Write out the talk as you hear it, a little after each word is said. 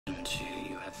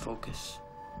focus.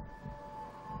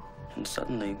 And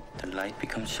suddenly, the light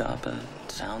becomes sharper,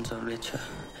 sounds are richer,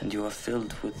 and you are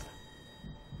filled with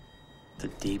the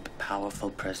deep, powerful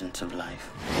presence of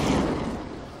life.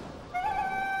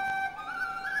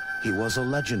 He was a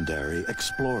legendary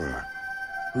explorer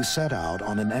who set out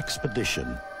on an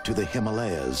expedition to the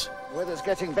Himalayas. Weather's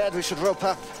getting bad, we should rope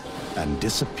up. And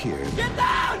disappeared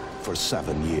for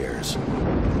 7 years.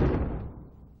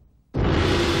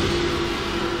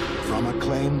 From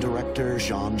acclaimed director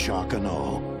Jean-Jacques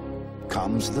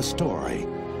comes the story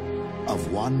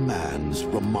of one man's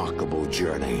remarkable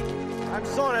journey. I'm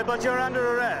sorry, but you're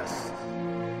under arrest.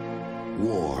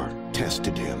 War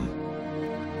tested him.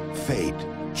 Fate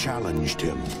challenged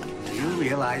him. Do you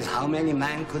realize how many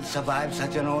men could survive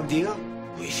such an ordeal?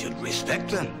 We should respect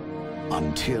them.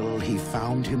 Until he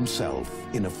found himself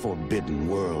in a forbidden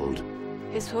world.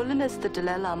 His Holiness the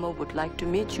Dalai-Lama would like to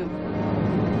meet you.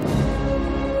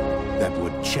 That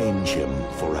would change him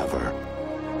forever.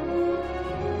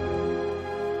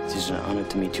 It is an honor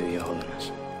to meet you, Your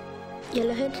Holiness.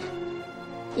 Yellowhead.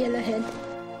 Yellowhead.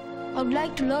 I would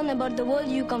like to learn about the world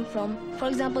you come from. For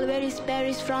example, where is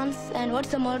Paris, France, and what's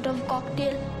the Molotov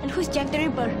cocktail, and who's Jack the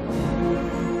Ripper?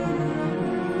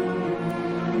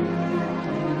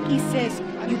 He says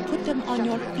you put them on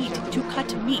your feet to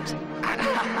cut meat.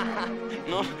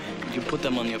 No, you put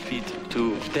them on your feet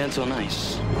to dance on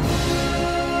ice.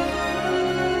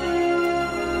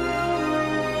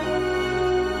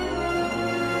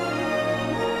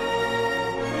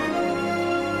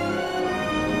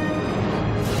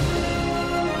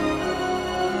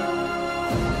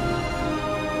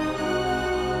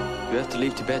 You have to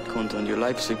leave Tibet, Kunta, and your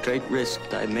life is a great risk.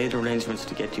 I've made arrangements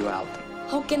to get you out.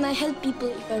 How can I help people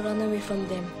if I run away from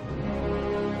them?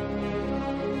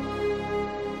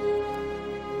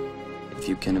 If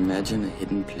you can imagine a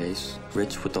hidden place,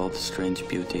 rich with all the strange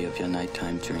beauty of your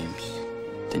nighttime dreams,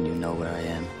 then you know where I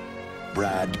am.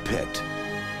 Brad Pitt.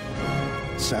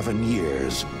 7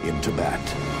 years in Tibet.